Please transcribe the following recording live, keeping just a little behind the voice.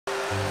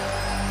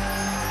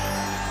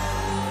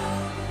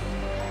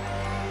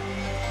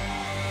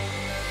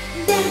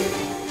で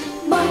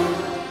も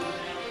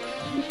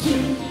嫌い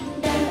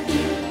だって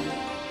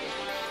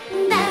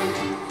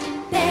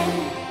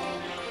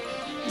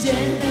ジェ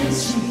ラ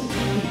シー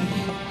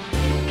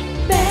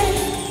ベイ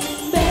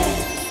ベイ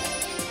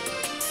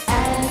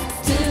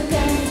扱い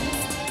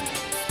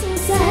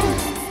寂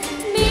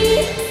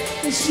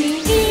しい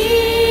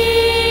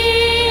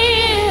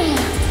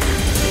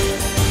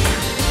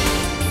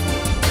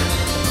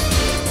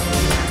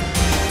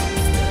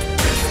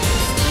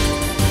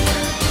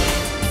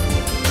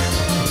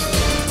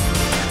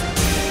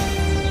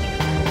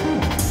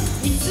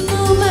いつ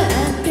も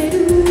待ってる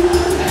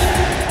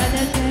あな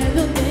た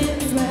の電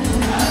話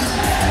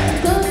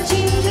こっち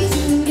がす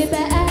れば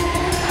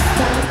負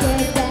け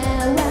た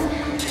わ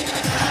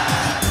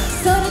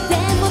それで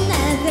もな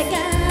ぜか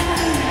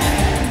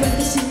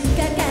私が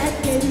か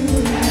ける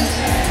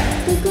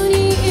ここに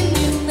い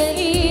ない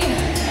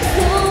声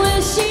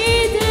して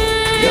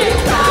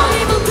とに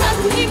もか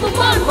くにもま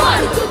るま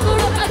る心温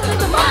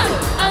まる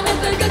あな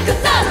たが語る歩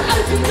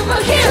くのマ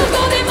ヒルここ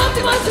で待って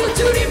ますよ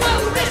ジュリマ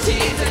嬉しい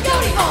よ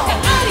りもあ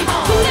りも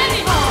これに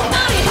も何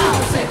も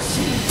セク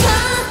シー恋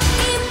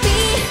人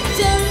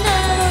じゃな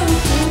く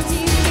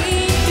唇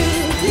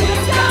に触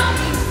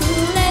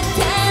れて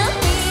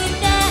み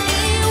たい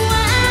わ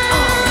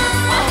甘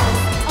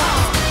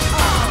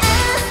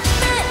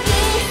い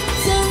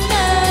その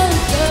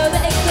声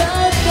ご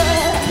と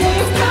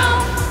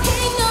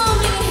一人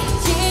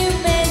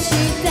示し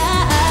た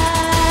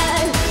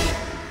い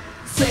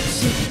セク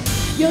シー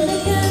夜中鳴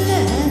っ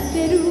て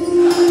る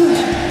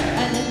あ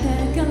なた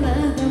から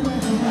だわ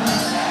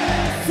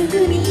すぐ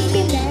に出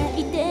ない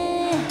で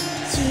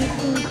深呼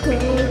吸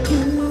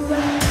は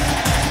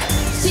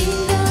しん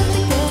どく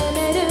止め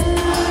る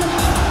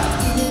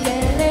気づか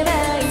れな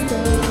いとわ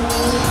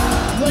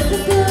ざと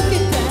気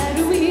軽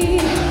に声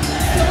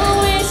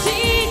して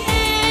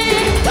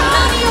何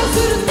をす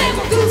るでも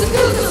グズグズ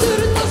す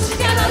ると叱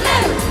られ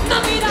る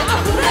涙あ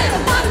ふれる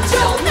マル情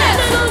熱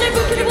なのに不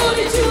器用に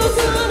中をす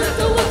るあなた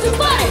はズ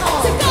バリ世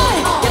界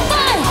やば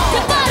いや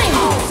ばい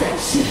セク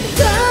シー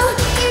恋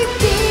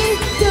人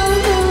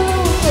の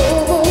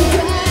方角に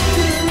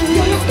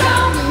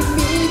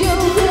魅了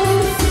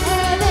さ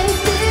れて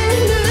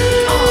る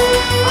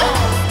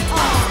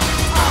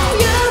欲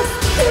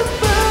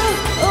望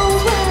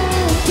は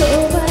止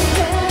まらな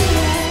い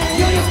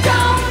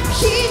一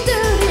人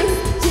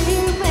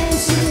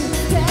示し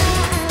たい恋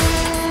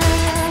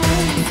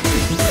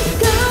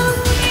人の唇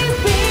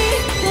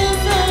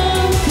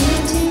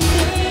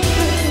に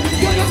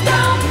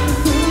触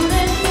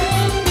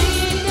れ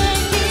て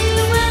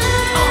みた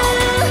い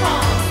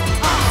わ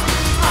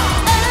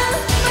甘い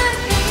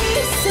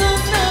その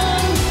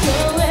声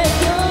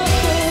ごと一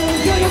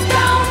人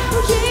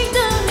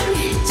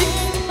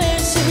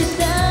示し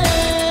た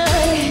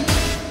い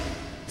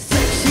セク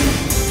シー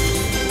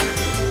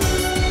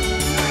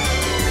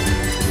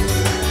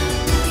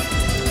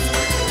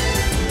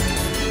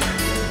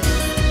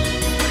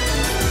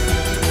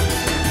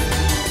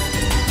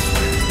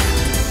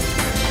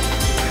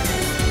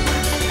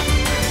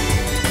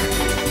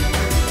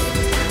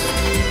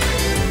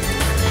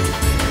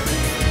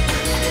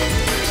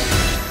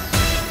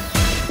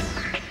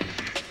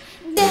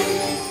で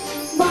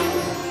も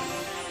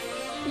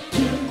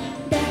嫌い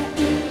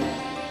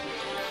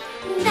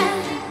だっ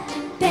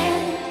て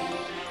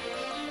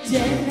ジェ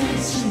ラ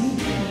シ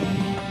ー